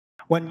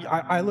When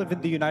I live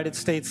in the United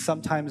States,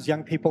 sometimes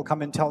young people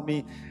come and tell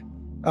me,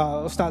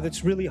 Ustadh,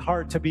 it's really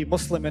hard to be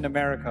Muslim in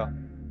America.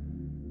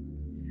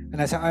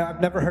 And I say, I've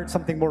never heard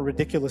something more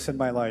ridiculous in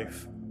my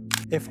life.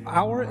 If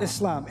our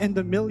Islam, in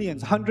the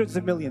millions, hundreds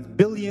of millions,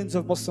 billions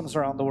of Muslims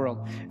around the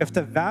world, if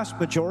the vast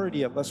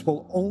majority of us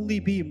will only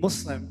be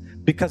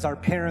Muslim because our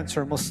parents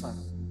are Muslim,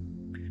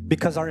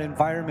 because our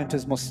environment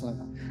is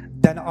Muslim,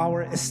 then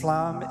our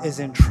Islam is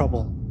in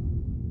trouble.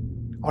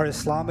 Our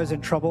Islam is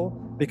in trouble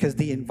because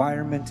the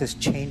environment is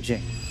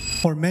changing.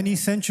 For many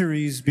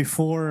centuries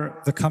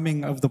before the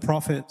coming of the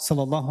Prophet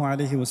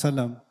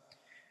ﷺ,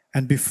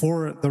 and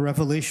before the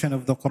revelation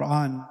of the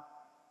Quran,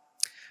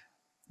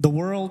 the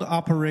world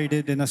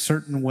operated in a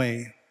certain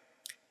way.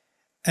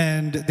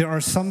 And there are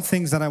some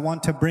things that I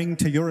want to bring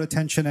to your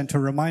attention and to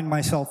remind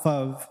myself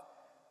of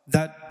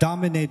that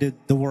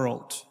dominated the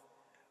world.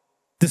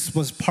 This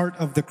was part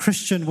of the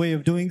Christian way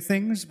of doing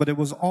things, but it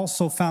was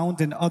also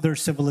found in other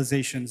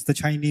civilizations, the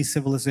Chinese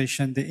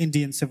civilization, the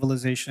Indian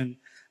civilization,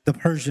 the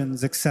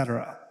Persians,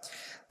 etc.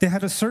 They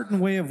had a certain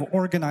way of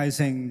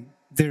organizing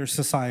their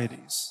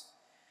societies.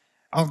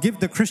 I'll give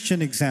the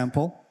Christian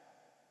example.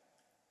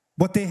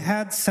 What they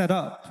had set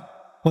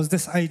up was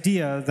this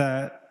idea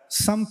that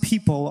some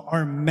people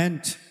are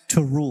meant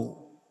to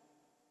rule.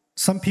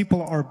 Some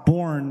people are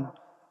born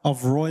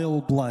of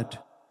royal blood.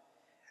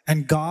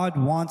 And God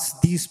wants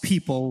these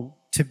people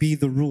to be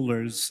the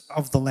rulers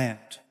of the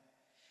land.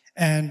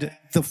 And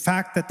the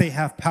fact that they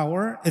have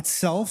power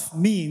itself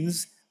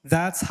means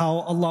that's how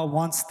Allah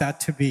wants that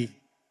to be.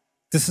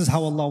 This is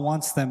how Allah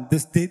wants them.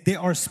 They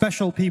are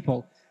special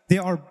people.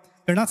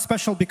 They're not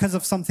special because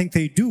of something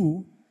they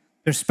do.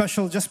 They're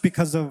special just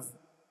because of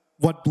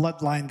what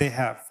bloodline they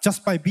have.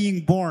 Just by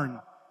being born,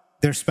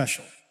 they're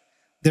special.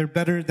 They're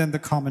better than the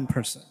common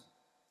person.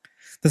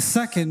 The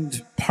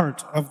second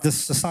part of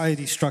this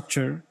society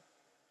structure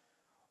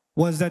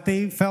was that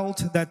they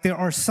felt that there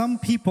are some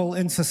people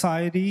in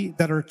society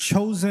that are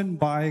chosen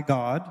by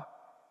God.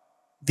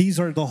 These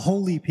are the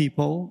holy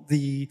people,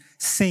 the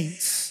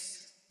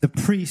saints, the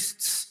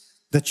priests,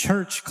 the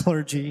church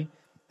clergy,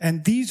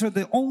 and these are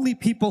the only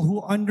people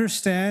who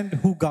understand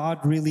who God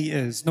really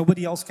is.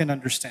 Nobody else can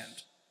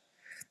understand.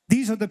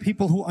 These are the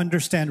people who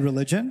understand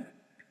religion.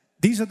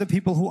 These are the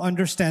people who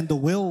understand the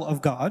will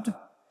of God.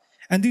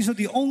 And these are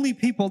the only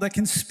people that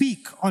can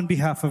speak on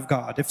behalf of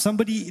God. If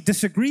somebody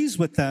disagrees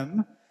with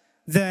them,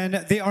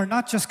 then they are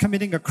not just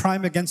committing a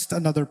crime against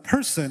another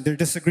person. They're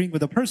disagreeing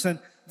with a person.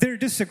 They're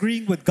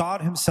disagreeing with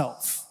God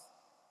himself.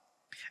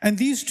 And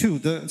these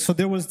two, so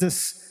there was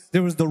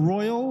the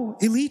royal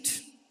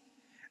elite,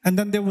 and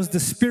then there was the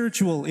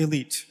spiritual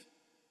elite.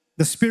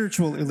 The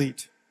spiritual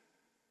elite.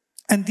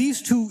 And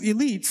these two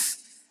elites,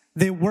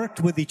 they worked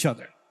with each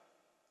other.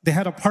 They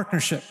had a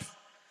partnership.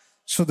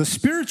 So the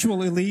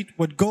spiritual elite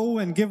would go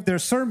and give their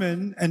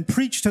sermon and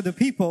preach to the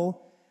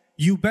people,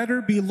 you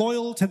better be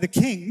loyal to the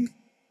king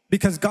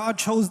because God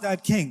chose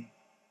that king.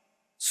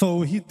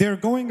 So they're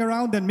going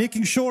around and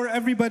making sure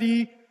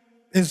everybody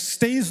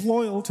stays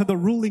loyal to the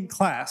ruling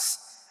class.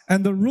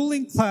 And the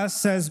ruling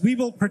class says,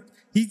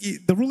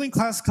 the ruling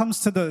class comes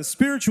to the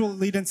spiritual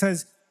elite and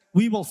says,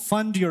 we will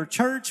fund your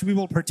church, we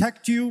will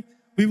protect you,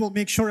 we will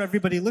make sure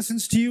everybody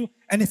listens to you,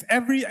 and if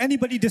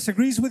anybody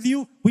disagrees with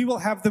you, we will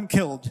have them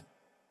killed.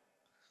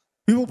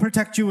 We will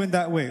protect you in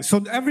that way.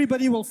 So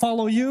everybody will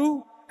follow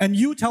you, and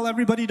you tell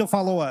everybody to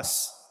follow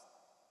us.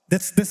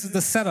 This is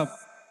the setup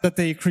that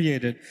they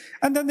created.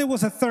 And then there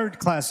was a third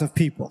class of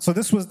people. So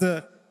this was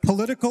the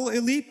political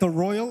elite, the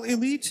royal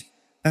elite,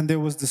 and there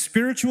was the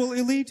spiritual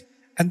elite,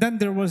 and then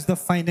there was the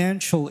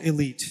financial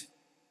elite,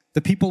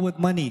 the people with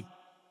money.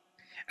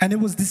 And it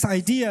was this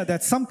idea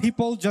that some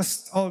people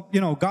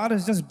God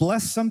has just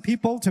blessed some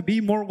people to be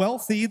more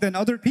wealthy than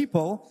other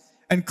people.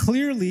 And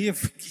clearly,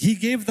 if he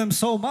gave them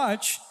so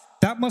much,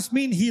 that must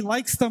mean he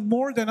likes them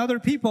more than other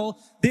people.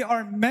 They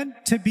are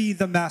meant to be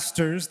the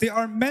masters. They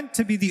are meant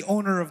to be the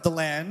owner of the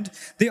land.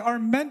 They are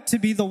meant to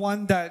be the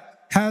one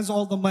that has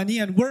all the money,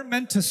 and we're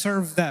meant to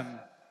serve them.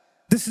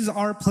 This is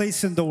our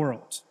place in the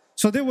world.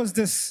 So there was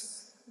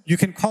this, you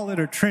can call it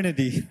a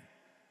trinity,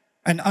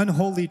 an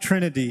unholy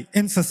trinity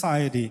in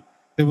society.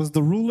 There was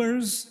the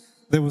rulers,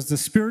 there was the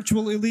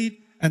spiritual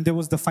elite, and there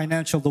was the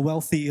financial, the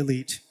wealthy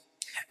elite.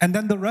 And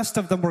then the rest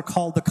of them were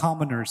called the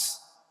commoners.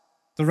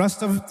 The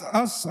rest of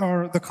us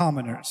are the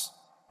commoners,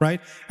 right?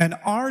 And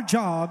our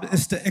job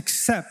is to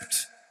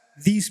accept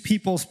these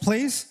people's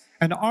place,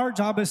 and our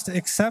job is to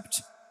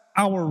accept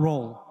our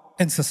role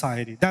in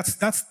society. That's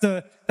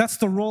the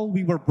role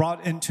we were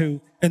brought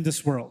into in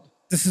this world.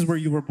 This is where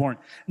you were born.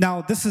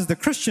 Now, this is the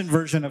Christian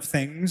version of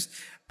things,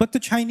 but the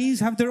Chinese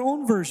have their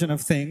own version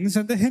of things,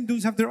 and the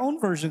Hindus have their own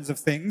versions of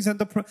things, and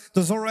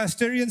the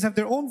Zoroastrians have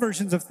their own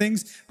versions of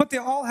things, but they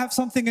all have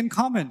something in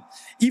common.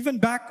 Even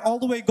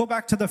go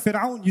back to the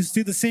Fir'aun, you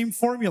see the same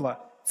formula.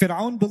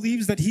 Fir'aun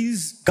believes that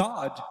he's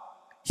God.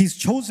 He's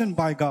chosen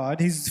by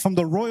God. He's from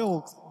the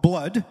royal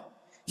blood.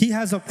 He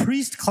has a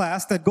priest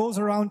class that goes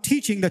around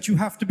teaching that you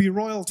have to be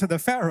royal to the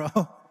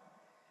Pharaoh.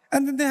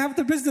 And then they have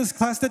the business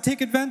class that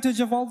take advantage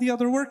of all the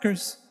other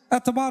workers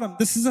at the bottom.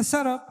 This is a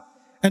setup.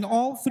 and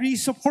all three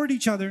support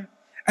each other,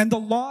 and the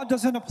law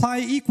doesn't apply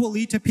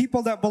equally to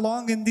people that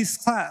belong in this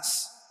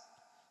class.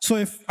 So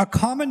if a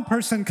common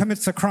person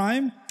commits a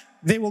crime,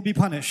 they will be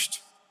punished.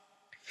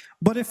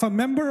 But if a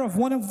member of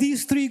one of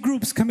these three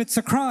groups commits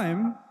a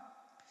crime,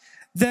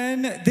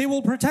 then they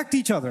will protect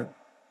each other.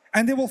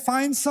 And they will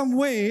find some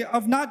way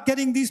of not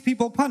getting these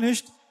people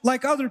punished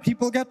like other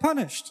people get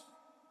punished.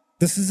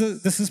 This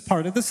is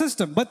part of the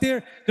system. But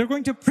they're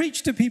going to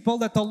preach to people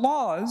that the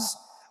laws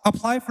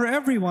apply for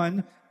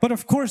everyone, but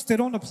of course they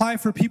don't apply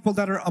for people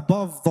that are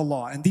above the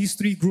law. And these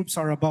three groups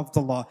are above the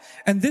law.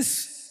 And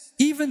this,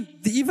 even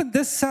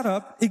this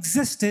setup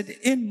existed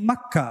in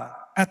Mecca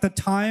at the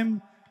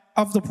time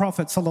of the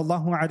Prophet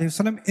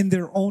ﷺ in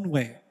their own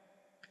way.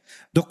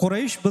 The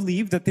Quraysh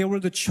believed that they were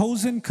the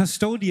chosen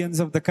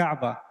custodians of the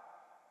Kaaba,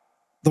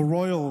 the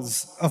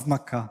royals of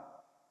Mecca.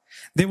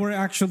 They were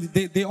actually,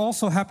 they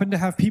also happened to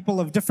have people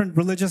of different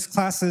religious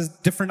classes,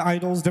 different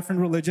idols,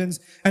 different religions,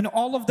 and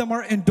all of them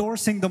are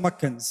endorsing the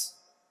Meccans.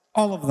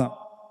 All of them.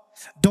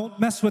 Don't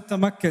mess with the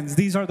Meccans.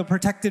 These are the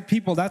protected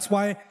people. That's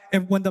why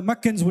when the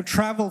Meccans would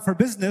travel for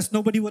business,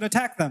 nobody would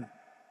attack them,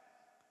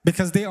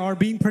 because they are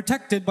being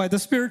protected by the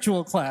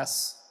spiritual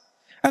class.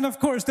 And of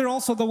course, they're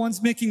also the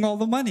ones making all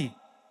the money.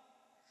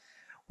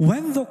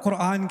 When the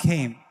Quran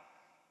came,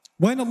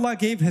 when Allah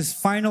gave His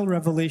final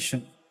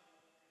revelation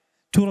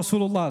to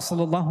Rasulullah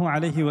sallallahu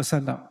alaihi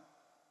wasallam,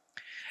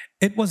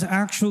 it was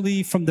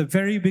actually from the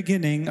very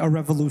beginning a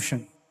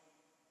revolution.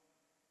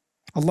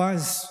 Allah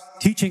is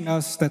teaching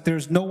us that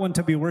there's no one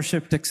to be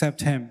worshipped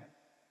except Him,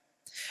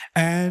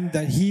 and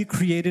that He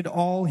created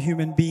all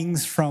human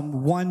beings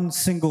from one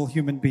single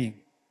human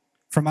being,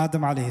 from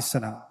Adam alayhi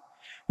salam,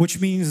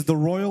 which means the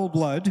royal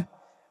blood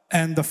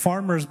and the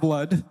farmer's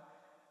blood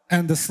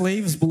and the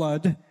slave's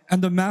blood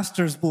and the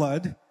master's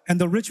blood and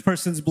the rich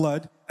person's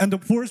blood and the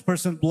poorest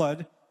person's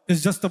blood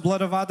is just the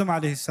blood of Adam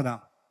alayhi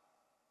salam.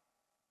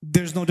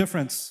 There's no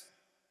difference.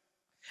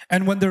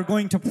 And when they're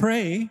going to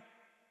pray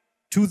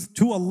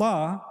to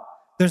Allah,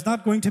 there's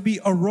not going to be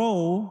a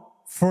row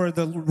for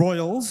the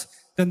royals,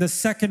 then the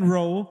second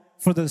row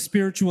for the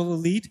spiritual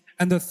elite,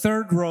 and the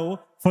third row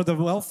for the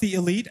wealthy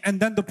elite, and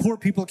then the poor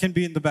people can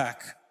be in the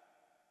back.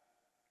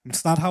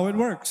 It's not how it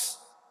works.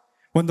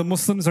 When the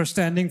Muslims are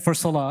standing for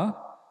salah,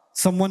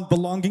 someone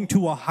belonging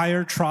to a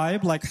higher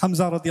tribe, like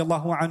Hamza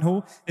radiallahu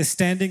anhu, is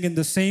standing in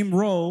the same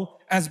row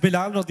as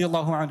Bilal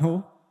radiallahu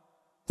anhu,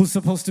 who's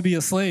supposed to be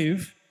a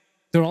slave.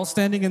 They're all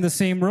standing in the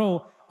same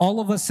row. All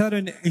of a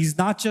sudden, he's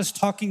not just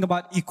talking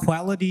about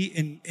equality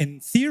in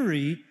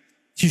theory,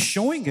 he's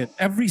showing it.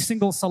 Every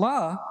single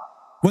salah,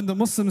 when the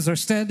Muslims are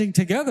standing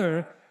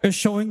together, is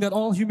showing that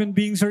all human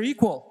beings are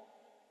equal.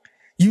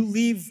 You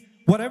leave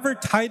whatever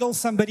title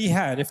somebody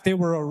had, if they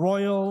were a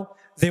royal,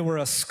 they were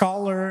a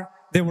scholar,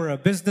 they were a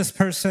business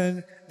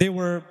person, they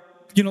were,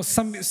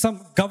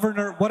 some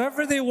governor,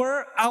 whatever they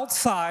were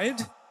outside,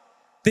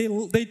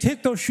 they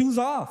take those shoes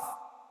off.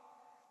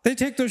 They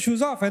take their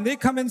shoes off and they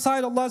come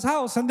inside Allah's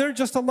house and they're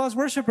just Allah's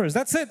worshippers.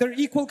 That's it. They're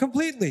equal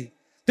completely.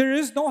 There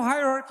is no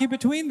hierarchy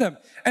between them.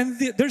 And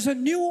there's a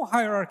new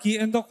hierarchy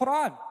in the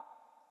Quran.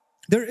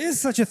 There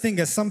is such a thing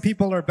as some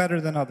people are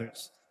better than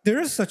others. There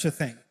is such a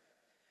thing.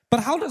 But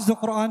how does the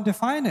Quran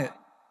define it?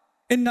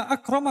 Inna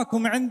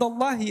akramakum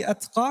indallahi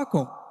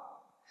atqakum.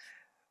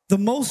 The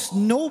most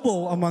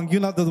noble among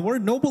you. Now the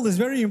word noble is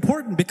very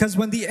important, because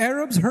when the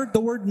Arabs heard the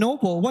word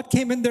noble, what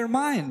came in their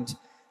mind?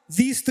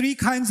 These three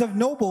kinds of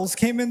nobles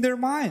came in their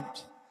mind.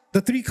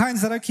 The three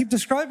kinds that I keep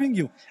describing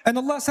you. And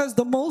Allah says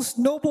the most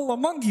noble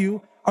among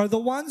you are the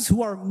ones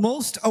who are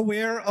most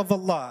aware of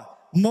Allah,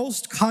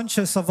 most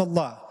conscious of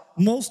Allah,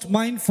 most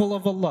mindful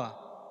of Allah.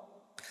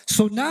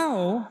 So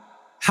now,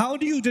 how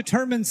do you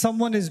determine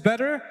someone is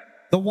better?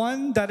 The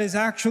one that is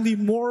actually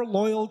more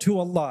loyal to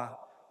Allah,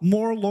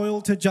 more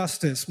loyal to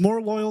justice,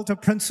 more loyal to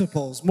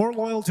principles, more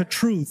loyal to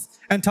truth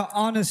and to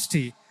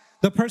honesty.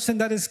 The person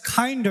that is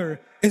kinder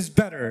is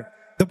better.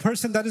 The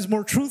person that is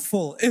more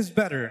truthful is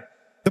better.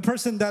 The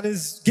person that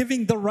is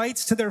giving the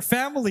rights to their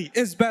family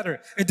is better.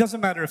 It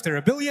doesn't matter if they're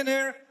a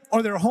billionaire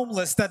or they're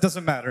homeless, that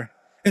doesn't matter.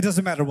 It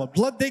doesn't matter what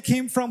blood they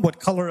came from, what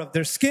color of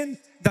their skin,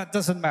 that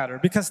doesn't matter.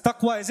 Because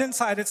taqwa is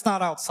inside, it's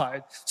not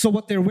outside. So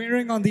what they're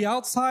wearing on the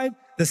outside,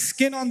 the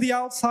skin on the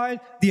outside,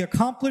 the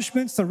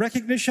accomplishments, the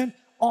recognition,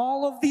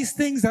 all of these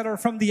things that are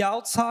from the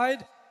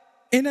outside,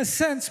 in a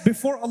sense,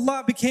 before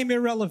Allah became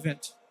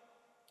irrelevant.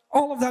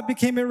 All of that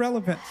became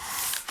irrelevant.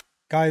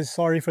 Guys,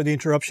 sorry for the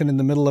interruption in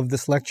the middle of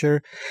this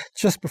lecture.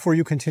 Just before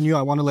you continue,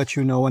 I want to let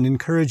you know and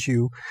encourage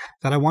you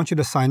that I want you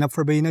to sign up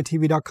for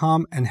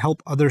BayyinatTV.com and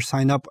help others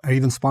sign up or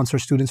even sponsor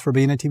students for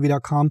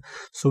BayyinatTV.com,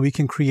 so we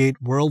can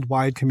create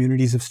worldwide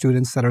communities of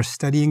students that are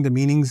studying the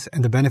meanings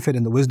and the benefit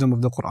and the wisdom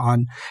of the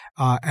Quran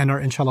and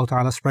are, inshallah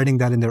ta'ala, spreading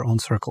that in their own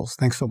circles.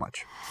 Thanks so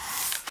much.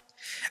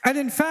 And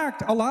in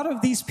fact, a lot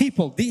of these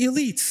people, the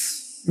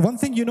elites, one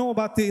thing you know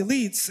about the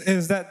elites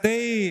is that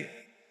they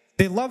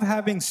love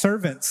having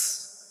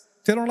servants.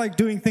 They don't like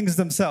doing things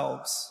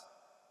themselves.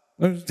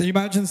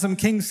 Imagine some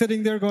king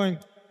sitting there going,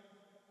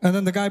 and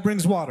then the guy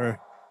brings water,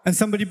 and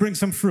somebody brings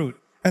some fruit,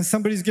 and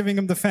somebody's giving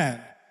him the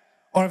fan.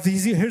 Or if he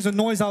hears a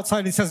noise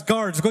outside, he says,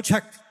 guards, go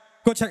check,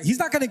 go check. He's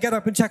not going to get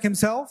up and check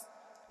himself.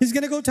 He's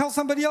going to go tell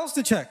somebody else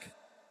to check,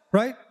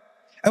 right?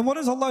 And what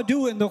does Allah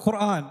do in the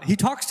Quran? He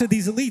talks to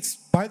these elites.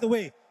 By the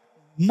way,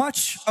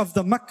 much of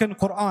the Meccan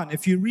Quran,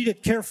 if you read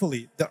it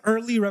carefully, the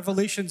early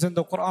revelations in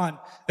the Quran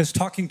is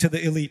talking to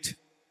the elite,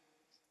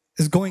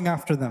 is going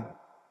after them,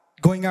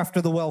 going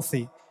after the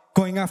wealthy,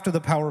 going after the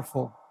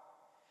powerful.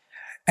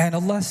 And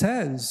Allah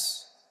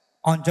says,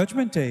 on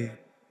Judgment Day,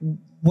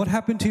 what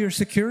happened to your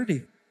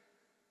security?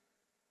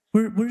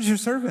 Where's your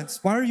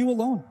servants? Why are you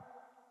alone?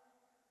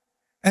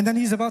 And then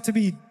he's about to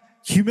be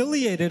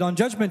humiliated on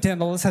Judgment Day,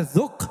 and Allah says,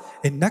 "Dhuq,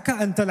 innaka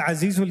antal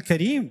azizul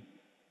kareem."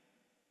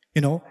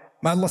 You know,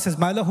 Allah says,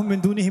 "Ma lahum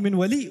min dunihi min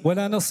wali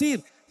wala nasir."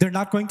 They're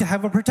not going to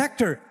have a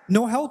protector,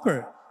 no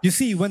helper. You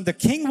see, when the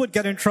king would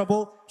get in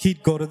trouble,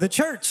 he'd go to the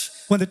church.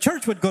 When the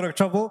church would go to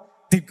trouble,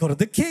 they'd go to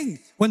the king.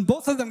 When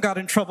both of them got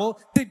in trouble,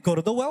 they'd go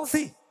to the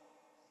wealthy.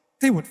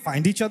 They would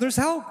find each other's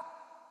help.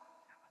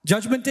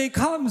 Judgment Day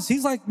comes.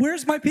 He's like,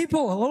 where's my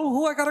people? Hello,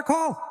 who I gotta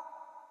call?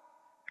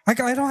 I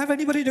don't have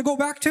anybody to go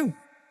back to.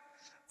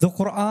 The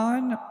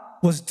Quran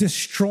was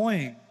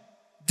destroying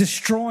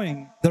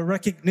the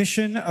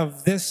recognition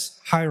of this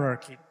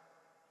hierarchy.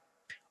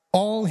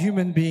 All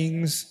human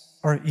beings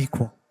are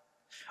equal.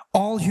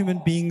 All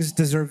human beings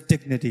deserve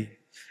dignity.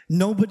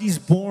 Nobody's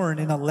born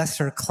in a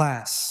lesser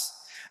class.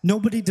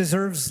 Nobody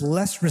deserves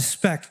less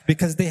respect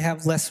because they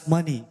have less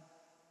money.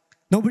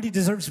 Nobody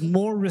deserves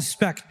more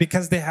respect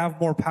because they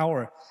have more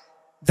power.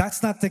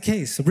 That's not the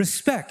case.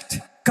 Respect,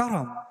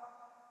 karam,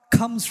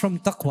 comes from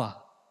taqwa.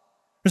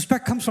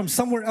 Respect comes from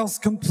somewhere else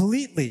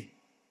completely.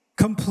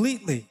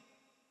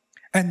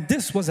 And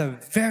this was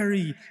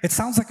it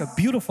sounds like a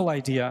beautiful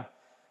idea,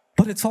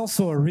 but it's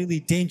also a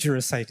really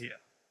dangerous idea.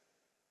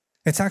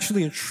 It's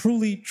actually a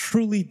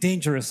truly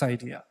dangerous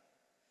idea.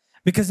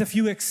 Because if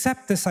you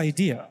accept this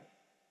idea,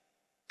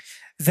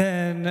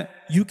 then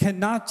you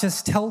cannot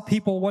just tell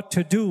people what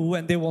to do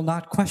and they will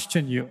not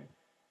question you.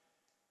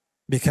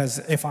 Because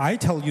if I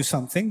tell you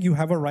something, you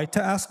have a right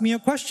to ask me a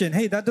question.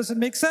 Hey, that doesn't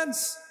make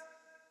sense.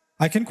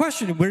 I can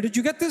question you. Where did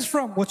you get this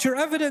from? What's your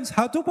evidence?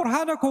 Hatu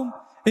burhanakum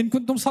in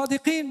kuntum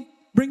sadiqeen.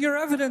 Bring your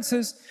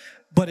evidences.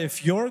 But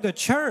if you're the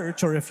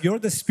church or if you're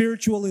the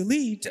spiritual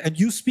elite and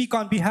you speak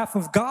on behalf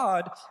of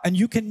God and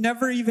you can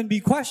never even be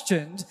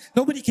questioned,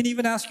 nobody can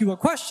even ask you a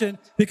question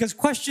because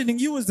questioning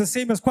you is the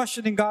same as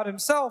questioning God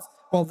himself,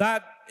 well,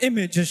 that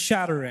image is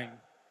shattering.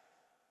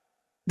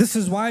 This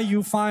is why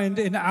you find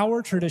in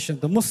our tradition,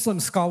 the Muslim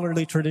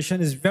scholarly tradition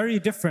is very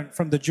different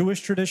from the Jewish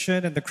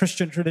tradition and the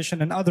Christian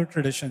tradition and other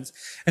traditions.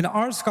 In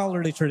our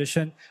scholarly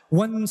tradition,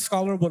 one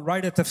scholar will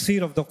write a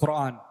tafsir of the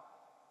Quran.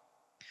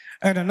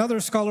 And another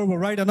scholar will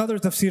write another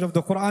tafsir of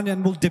the Quran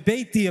and will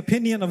debate the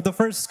opinion of the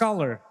first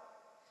scholar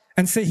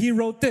and say, he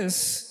wrote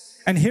this,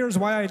 and here's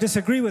why I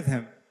disagree with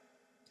him.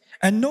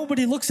 And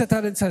nobody looks at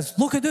that and says,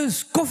 look at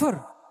this,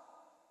 kufr.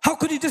 How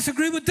could he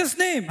disagree with this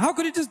name? How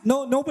could he just,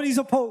 no, nobody's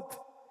a pope.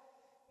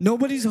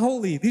 Nobody's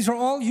holy. These are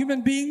all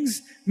human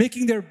beings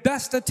making their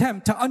best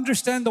attempt to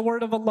understand the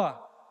word of Allah.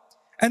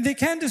 And they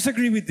can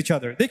disagree with each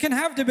other. They can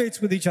have debates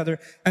with each other.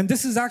 And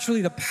this is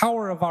actually the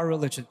power of our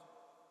religion.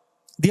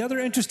 The other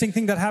interesting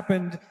thing that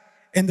happened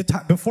in the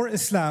time before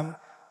Islam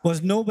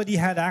was nobody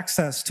had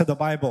access to the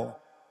Bible.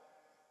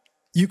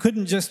 You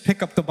couldn't just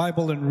pick up the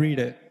Bible and read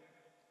it.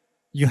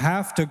 You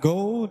have to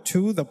go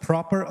to the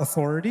proper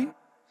authority.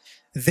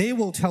 They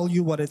will tell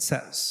you what it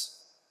says.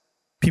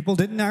 People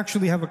didn't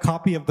actually have a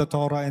copy of the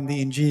Torah and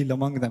the Injil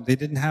among them. They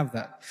didn't have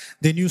that.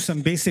 They knew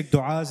some basic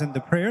du'as and the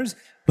prayers,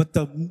 but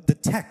the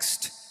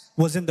text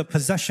was in the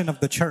possession of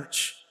the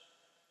church.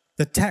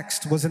 The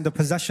text was in the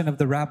possession of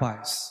the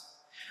rabbis.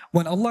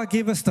 When Allah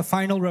gave us the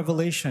final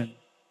revelation,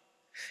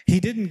 He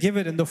didn't give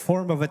it in the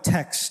form of a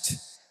text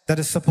that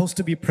is supposed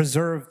to be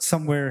preserved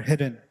somewhere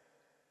hidden,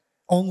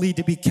 only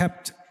to be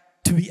kept,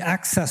 to be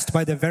accessed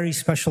by the very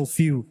special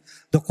few.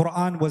 The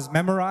Quran was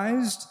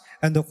memorized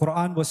and the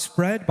Quran was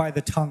spread by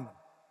the tongue,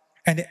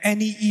 and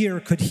any ear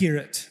could hear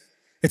it.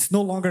 It's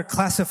no longer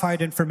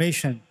classified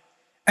information.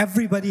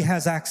 Everybody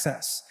has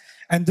access.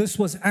 And this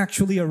was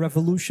actually a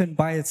revolution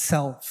by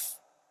itself.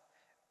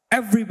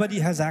 Everybody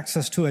has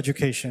access to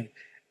education.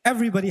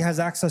 Everybody has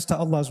access to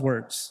Allah's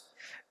words.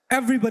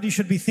 Everybody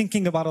should be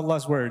thinking about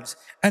Allah's words.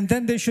 And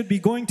then they should be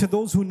going to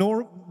those who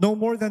know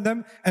more than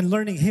them and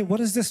learning, hey, what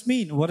does this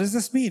mean? What does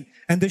this mean?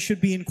 And they should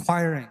be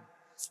inquiring.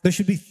 They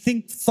should be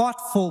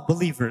thoughtful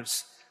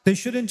believers. They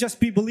shouldn't just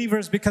be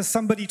believers because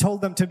somebody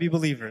told them to be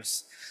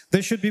believers.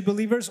 They should be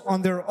believers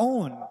on their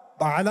own.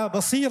 Ba'ala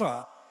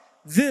basira.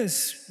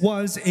 This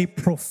was a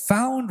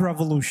profound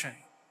revolution.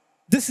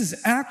 This is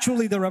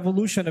actually the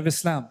revolution of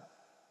Islam.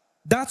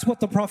 That's what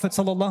the Prophet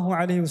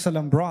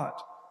ﷺ brought.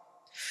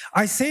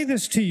 I say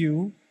this to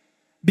you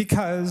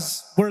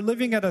because we're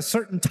living at a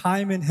certain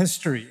time in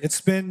history.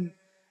 It's been,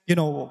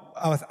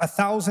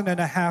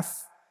 1,500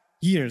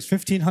 years,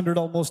 1,500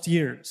 almost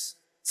years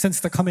since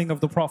the coming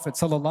of the Prophet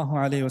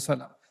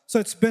ﷺ. So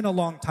it's been a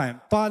long time.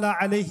 طَالَ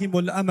عَلَيْهِمُ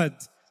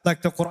الْأَمَدُ,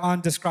 like the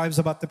Quran describes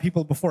about the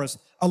people before us.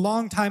 A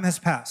long time has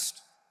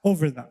passed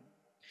over them.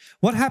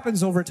 What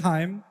happens over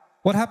time?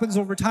 What happens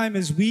over time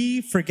is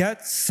we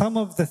forget some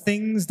of the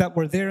things that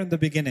were there in the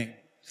beginning.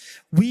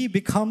 We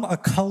become a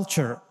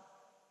culture.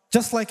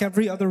 Just like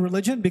every other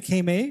religion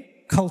became a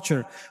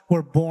culture.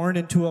 We're born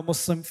into a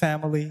Muslim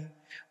family.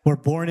 We're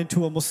born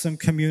into a Muslim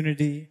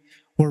community.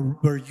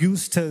 We're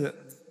used to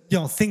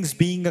things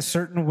being a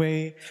certain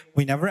way.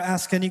 We never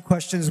ask any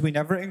questions. We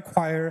never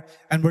inquire.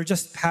 And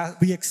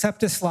we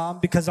accept Islam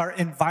because our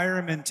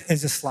environment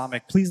is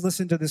Islamic. Please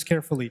listen to this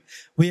carefully.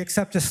 We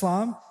accept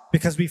Islam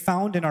because we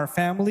found in our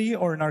family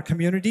or in our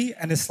community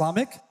an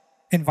Islamic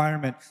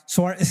environment.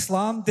 So our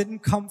Islam didn't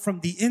come from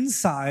the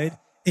inside.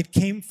 It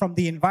came from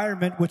the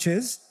environment, which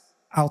is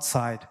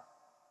outside.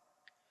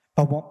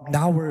 But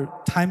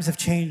now times have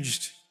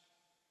changed.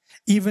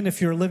 Even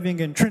if you're living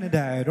in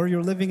Trinidad, or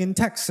you're living in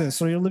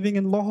Texas, or you're living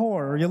in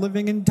Lahore, or you're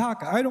living in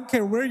Dhaka, I don't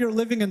care where you're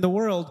living in the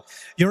world,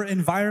 your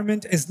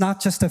environment is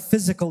not just a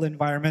physical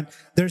environment.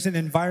 There's an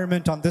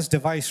environment on this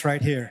device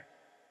right here.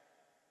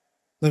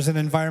 There's an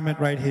environment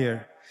right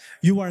here.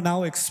 You are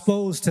now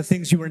exposed to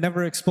things you were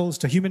never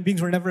exposed to. Human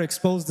beings were never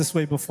exposed this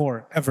way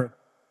before, ever.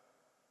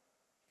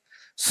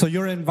 So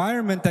your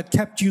environment that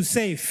kept you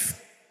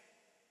safe,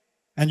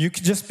 and you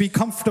could just be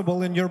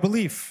comfortable in your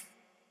belief,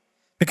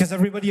 because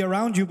everybody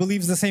around you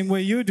believes the same way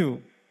you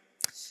do.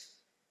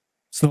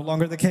 It's no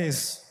longer the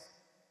case.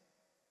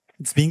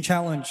 It's being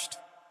challenged.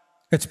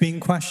 It's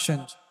being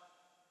questioned.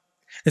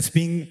 It's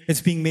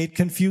being made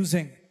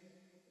confusing.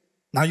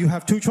 Now you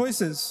have two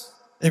choices.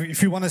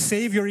 If you want to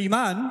save your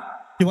iman,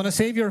 you want to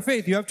save your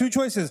faith, you have two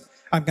choices.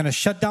 I'm going to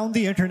shut down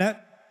the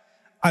internet.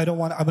 I'm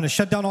going to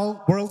shut down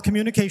all world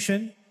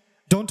communication.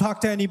 Don't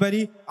talk to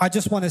anybody. I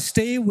just want to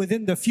stay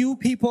within the few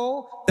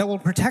people that will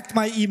protect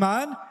my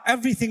iman.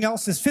 Everything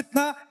else is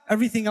fitna.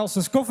 Everything else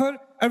is kufr.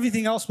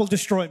 Everything else will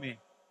destroy me.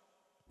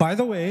 By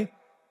the way,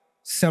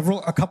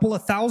 a couple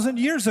of thousand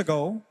years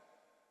ago,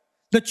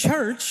 the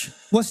church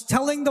was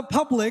telling the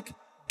public,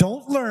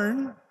 don't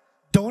learn,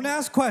 don't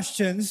ask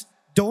questions,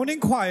 don't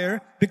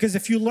inquire, because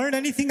if you learn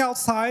anything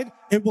outside,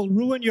 it will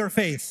ruin your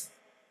faith.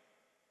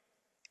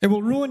 It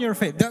will ruin your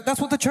faith.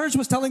 That's what the church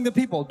was telling the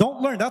people.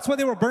 Don't learn. That's why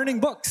they were burning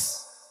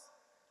books.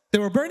 They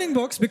were burning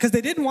books because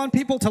they didn't want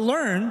people to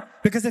learn,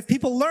 because if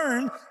people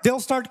learn, they'll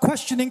start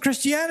questioning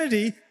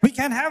Christianity. We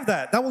can't have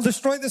that. That will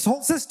destroy this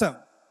whole system.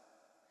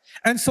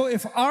 And so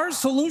if our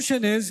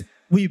solution is,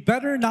 we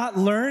better not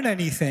learn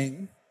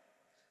anything,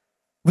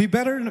 we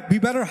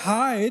better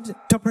hide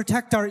to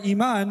protect our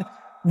iman,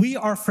 we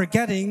are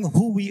forgetting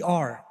who we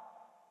are.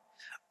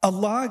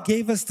 Allah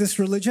gave us this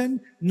religion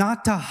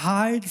not to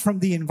hide from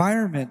the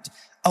environment.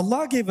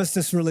 Allah gave us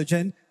this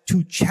religion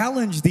to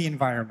challenge the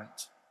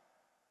environment.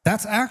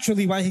 That's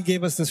actually why He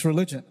gave us this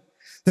religion.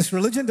 This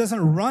religion doesn't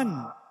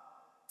run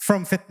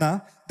from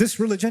fitna. This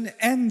religion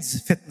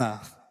ends fitna.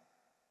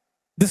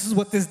 This is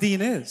what this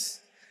deen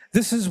is.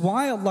 This is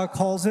why Allah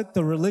calls it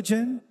the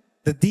religion,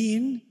 the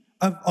deen,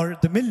 or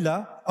the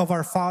millah of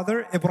our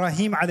father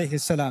Ibrahim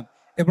alayhi salam.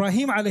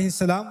 Ibrahim alayhi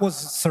salam was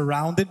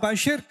surrounded by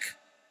shirk.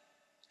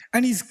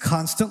 And he's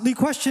constantly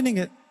questioning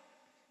it.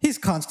 He's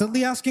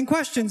constantly asking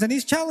questions and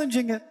he's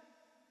challenging it.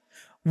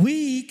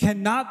 We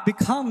cannot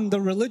become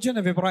the religion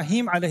of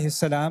Ibrahim alayhi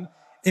salam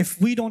if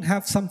we don't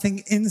have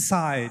something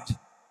inside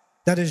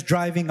that is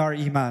driving our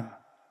iman.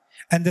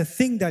 And the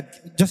thing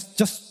that,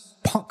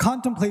 just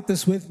contemplate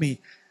this with me,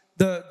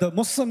 the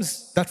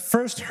Muslims that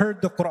first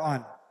heard the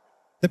Quran,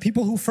 the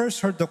people who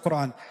first heard the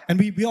Quran, and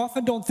we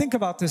often don't think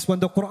about this, when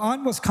the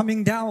Quran was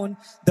coming down,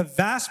 the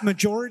vast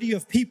majority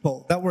of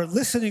people that were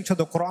listening to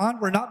the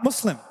Quran were not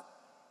Muslim.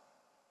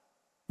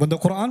 When the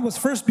Quran was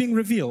first being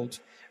revealed,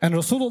 and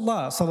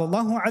Rasulullah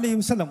sallallahu alaihi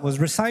wasallam was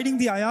reciting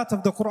the ayat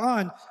of the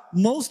Quran,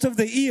 most of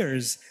the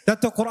ears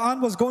that the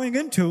Quran was going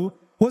into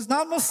was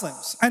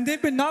non-Muslims. And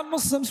they've been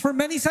non-Muslims for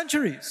many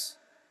centuries.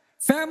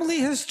 Family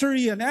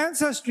history and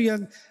ancestry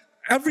and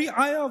every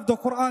ayah of the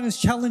Quran is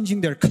challenging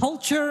their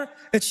culture,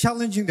 it's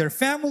challenging their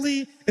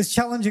family, it's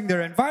challenging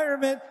their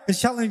environment, it's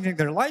challenging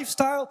their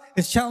lifestyle,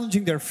 it's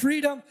challenging their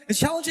freedom, it's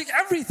challenging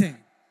everything.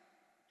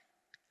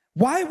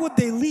 Why would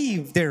they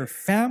leave their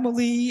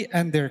family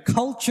and their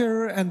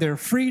culture and their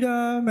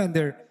freedom and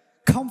their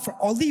comfort,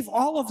 or leave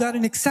all of that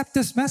and accept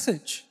this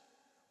message?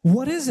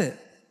 What is it?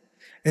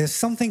 There's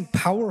something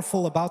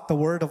powerful about the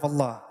word of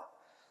Allah.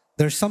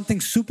 There's something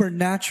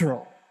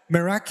supernatural,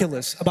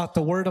 miraculous about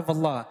the word of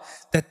Allah,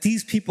 that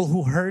these people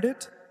who heard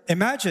it,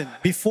 imagine,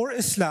 before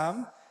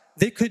Islam,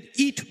 they could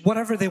eat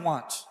whatever they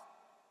want.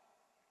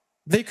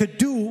 They could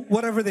do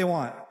whatever they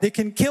want. They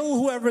can kill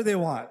whoever they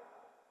want.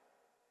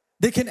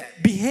 They can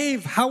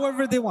behave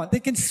however they want. They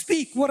can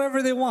speak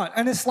whatever they want.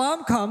 And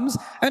Islam comes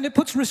and it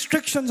puts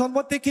restrictions on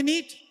what they can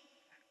eat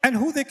and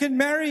who they can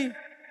marry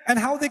and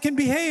how they can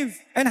behave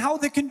and how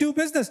they can do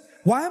business.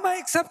 Why am I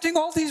accepting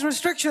all these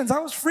restrictions? I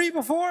was free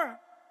before.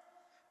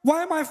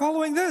 Why am I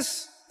following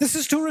this? This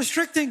is too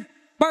restricting.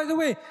 By the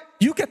way,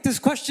 you get this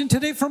question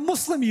today from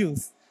Muslim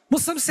youth.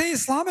 Muslims say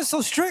Islam is so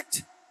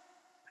strict.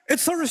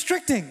 It's so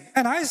restricting.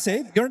 And I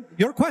say,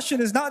 your question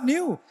is not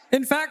new.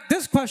 In fact,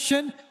 this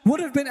question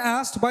would have been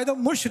asked by the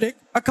mushrik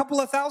a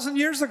couple of thousand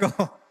years ago.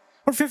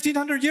 Or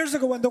 1500 years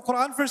ago when the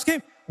Quran first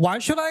came. Why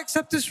should I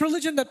accept this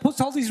religion that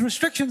puts all these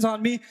restrictions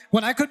on me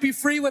when I could be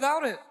free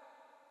without it?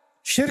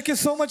 Shirk is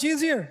so much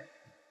easier.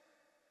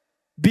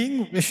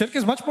 Shirk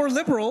is much more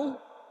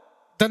liberal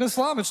than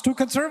Islam. It's too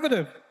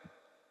conservative,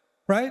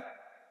 right?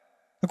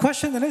 The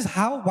question then is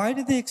why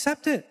did they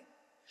accept it?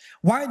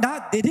 Why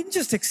not? They didn't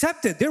just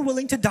accept it. They're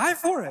willing to die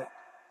for it.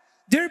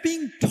 They're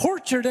being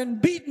tortured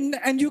and beaten,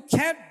 and you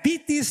can't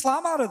beat the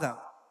Islam out of them.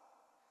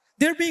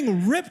 They're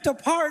being ripped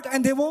apart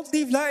and they won't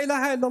leave La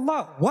ilaha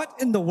illallah. What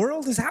in the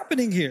world is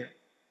happening here?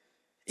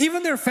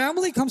 Even their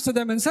family comes to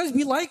them and says,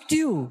 we liked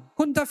you.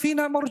 Kunta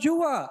fina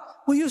marjua.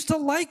 We used to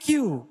like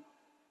you.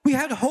 We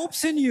had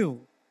hopes in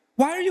you.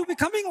 Why are you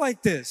becoming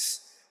like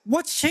this?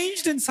 What's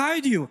changed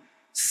inside you?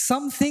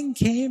 Something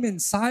came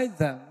inside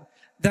them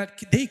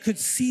that they could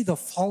see the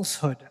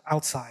falsehood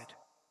outside.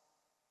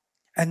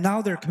 And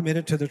now they're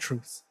committed to the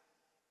truth.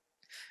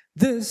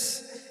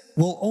 This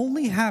will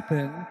only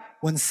happen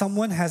when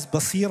someone has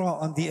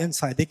basira on the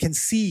inside. They can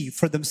see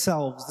for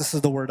themselves, this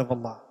is the word of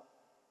Allah.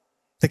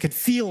 They can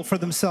feel for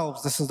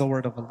themselves, this is the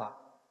word of Allah.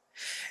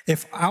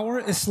 If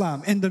our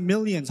Islam, in the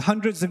millions,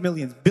 hundreds of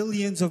millions,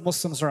 billions of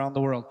Muslims around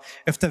the world,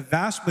 if the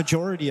vast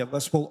majority of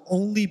us will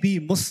only be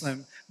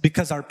Muslim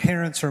because our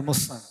parents are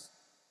Muslim,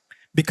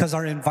 because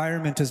our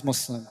environment is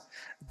Muslim,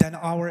 then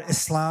our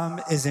Islam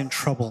is in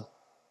trouble.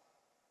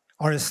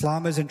 Our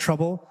Islam is in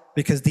trouble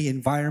because the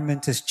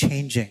environment is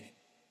changing.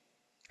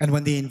 And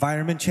when the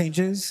environment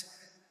changes,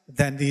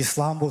 then the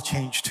Islam will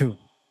change too.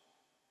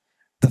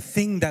 The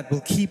thing that will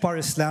keep our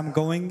Islam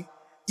going,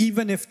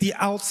 even if the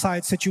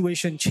outside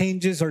situation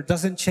changes or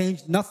doesn't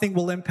change, nothing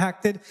will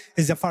impact it,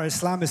 is if our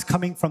Islam is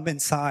coming from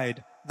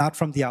inside, not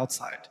from the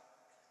outside.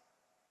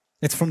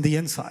 It's from the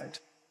inside.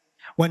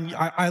 When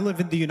I live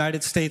in the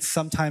United States,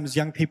 sometimes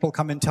young people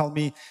come and tell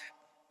me,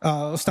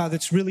 Ustadh,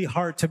 it's really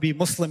hard to be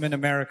Muslim in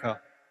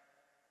America.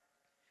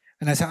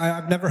 And I say,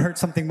 I've never heard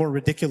something more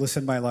ridiculous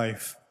in my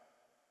life.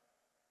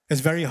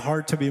 It's very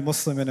hard to be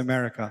Muslim in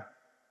America.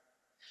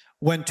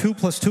 When 2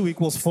 + 2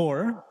 =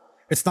 4,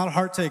 it's not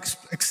hard to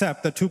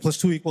accept that 2 +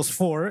 2 =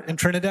 4 in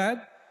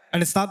Trinidad,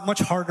 and it's not much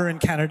harder in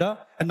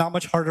Canada, and not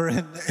much harder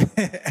in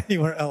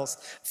anywhere else.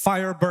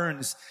 Fire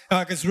burns.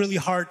 It's really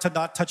hard to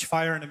not touch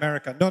fire in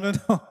America. No.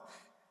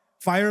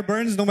 Fire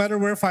burns no matter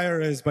where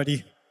fire is,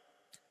 buddy.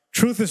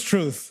 Truth is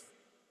truth.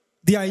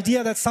 The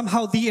idea that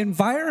somehow the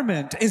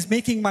environment is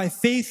making my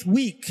faith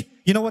weak,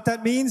 you know what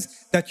that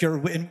means? That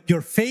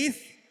your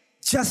faith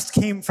just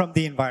came from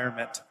the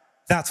environment.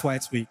 That's why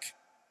it's weak.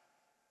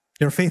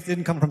 Your faith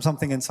didn't come from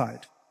something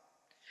inside.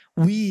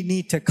 We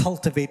need to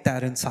cultivate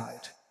that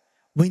inside.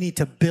 We need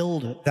to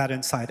build that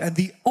inside. And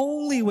the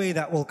only way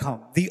that will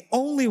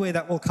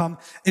come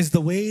is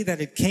the way that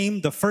it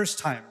came the first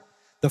time.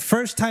 The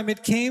first time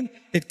it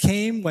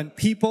came when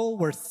people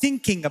were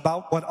thinking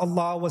about what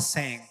Allah was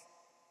saying.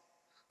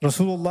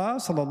 Rasulullah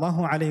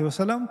sallallahu alaihi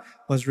wasallam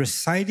was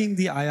reciting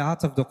the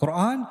ayat of the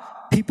Quran.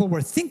 People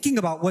were thinking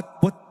about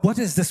what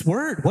is this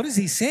word? What is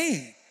he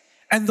saying?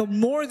 And the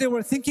more they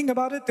were thinking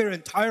about it, their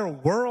entire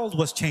world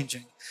was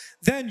changing.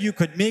 Then you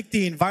could make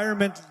the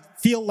environment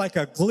feel like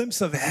a glimpse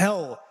of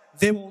hell.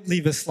 They won't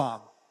leave Islam.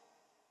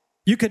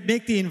 You could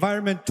make the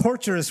environment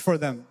torturous for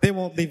them. They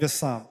won't leave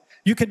Islam.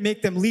 You can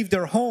make them leave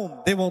their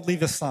home. They won't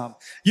leave Islam.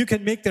 You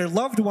can make their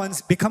loved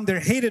ones become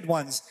their hated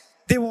ones.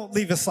 They won't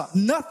leave Islam.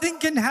 Nothing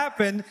can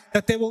happen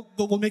that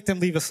will make them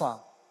leave Islam.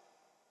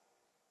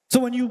 So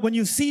when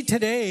you see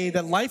today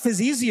that life is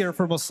easier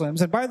for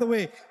Muslims, and by the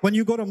way, when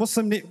you go to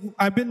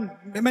I've been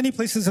in many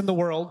places in the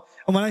world,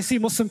 and when I see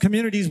Muslim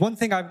communities, one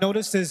thing I've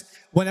noticed is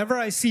whenever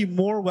I see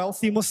more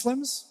wealthier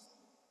Muslims,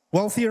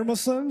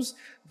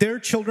 their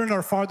children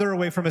are farther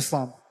away from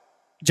Islam,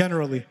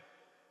 generally.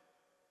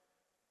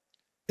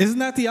 Isn't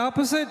that the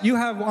opposite?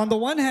 On the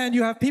one hand,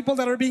 you have people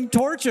that are being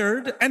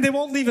tortured and they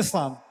won't leave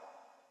Islam.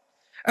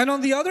 And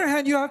on the other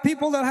hand, you have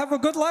people that have a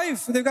good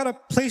life. They've got a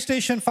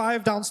PlayStation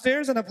 5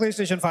 downstairs and a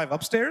PlayStation 5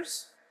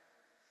 upstairs.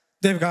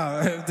 They've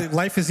got,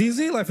 life is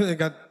easy. They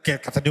got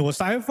the newest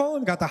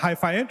iPhone, got the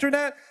hi-fi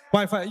internet,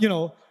 Wi-Fi,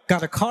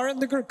 got a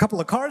couple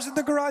of cars in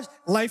the garage.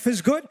 Life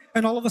is good.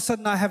 And all of a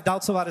sudden I have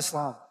doubts about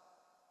Islam.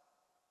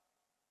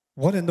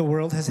 What in the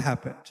world has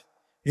happened?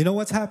 You know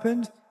what's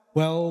happened?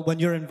 Well, when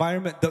your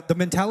environment, the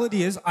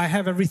mentality is, I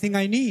have everything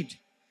I need.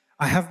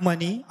 I have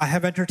money, I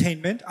have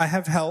entertainment, I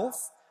have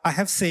health, I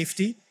have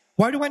safety.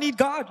 Why do I need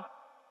God?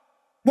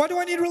 Why do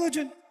I need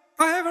religion?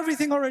 I have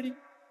everything already.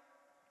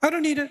 I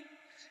don't need it.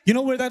 You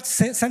know where that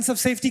sense of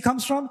safety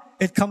comes from?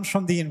 It comes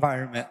from the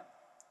environment.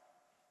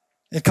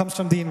 It comes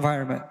from the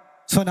environment.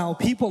 So now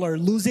people are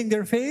losing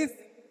their faith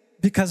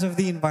because of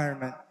the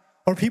environment.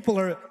 Or people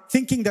are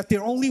thinking that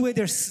the only way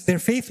their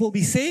faith will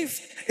be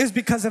safe is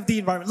because of the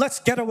environment. Let's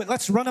get away.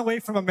 Let's run away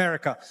from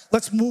America.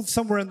 Let's move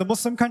somewhere in the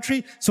Muslim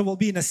country so we'll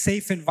be in a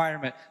safe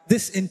environment.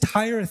 This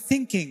entire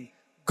thinking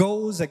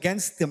goes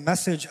against the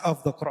message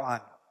of the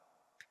Quran.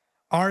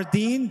 Our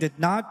deen did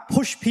not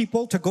push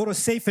people to go to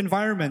safe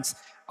environments.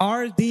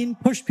 Our deen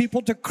pushed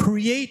people to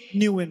create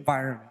new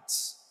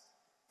environments.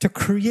 to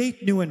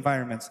create new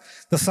environments.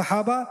 The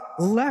Sahaba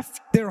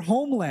left their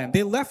homeland.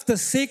 They left the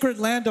sacred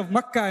land of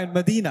Mecca and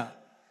Medina.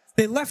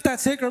 They left that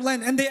sacred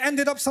land and they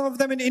ended up, some of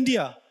them in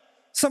India,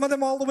 some of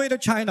them all the way to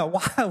China.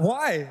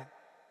 Why?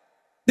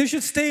 They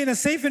should stay in a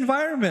safe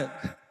environment.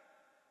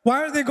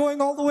 Why are they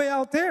going all the way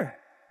out there?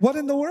 What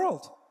in the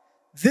world?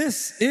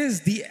 This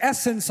is the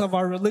essence of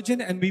our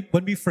religion, and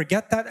when we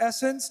forget that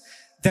essence,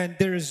 then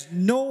there is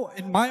no,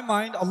 in my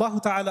mind, Allahu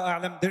Ta'ala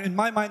a'lam, in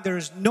my mind there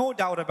is no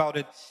doubt about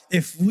it.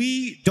 If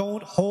we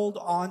don't hold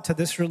on to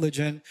this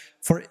religion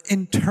for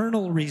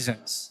internal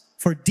reasons,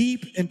 for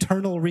deep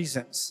internal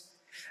reasons,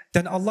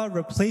 then Allah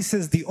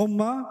replaces the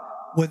ummah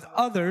with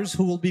others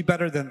who will be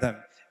better than them.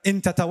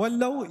 إِن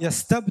تَتَوَلَّوْا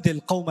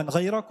يَسْتَبْدِلْ قَوْمًا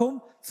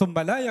غَيْرَكُمْ ثُمَّ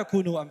لَا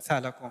يَكُونُوا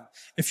أَمْثَالَكُمْ.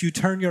 If you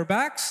turn your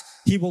backs,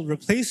 He will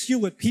replace you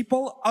with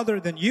people other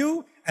than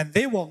you, and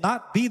they will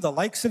not be the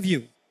likes of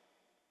you.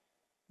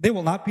 They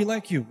will not be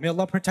like you. May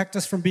Allah protect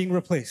us from being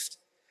replaced.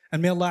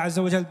 And may Allah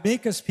Azza wa Jal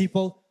make us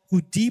people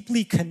who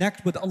deeply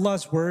connect with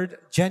Allah's word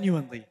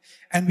genuinely.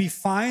 And we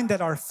find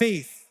that our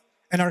faith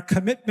and our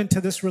commitment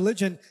to this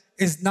religion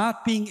is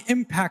not being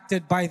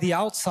impacted by the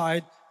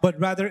outside, but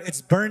rather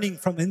it's burning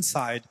from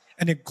inside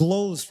and it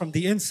glows from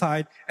the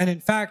inside. And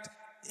in fact,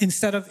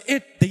 instead of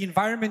it, the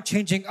environment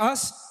changing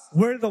us,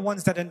 we're the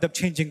ones that end up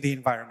changing the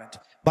environment.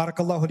 بارك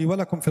الله لي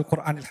ولكم في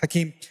القرآن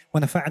الحكيم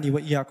ونفعني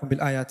وإياكم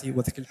بالآيات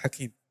وذكر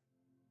الحكيم.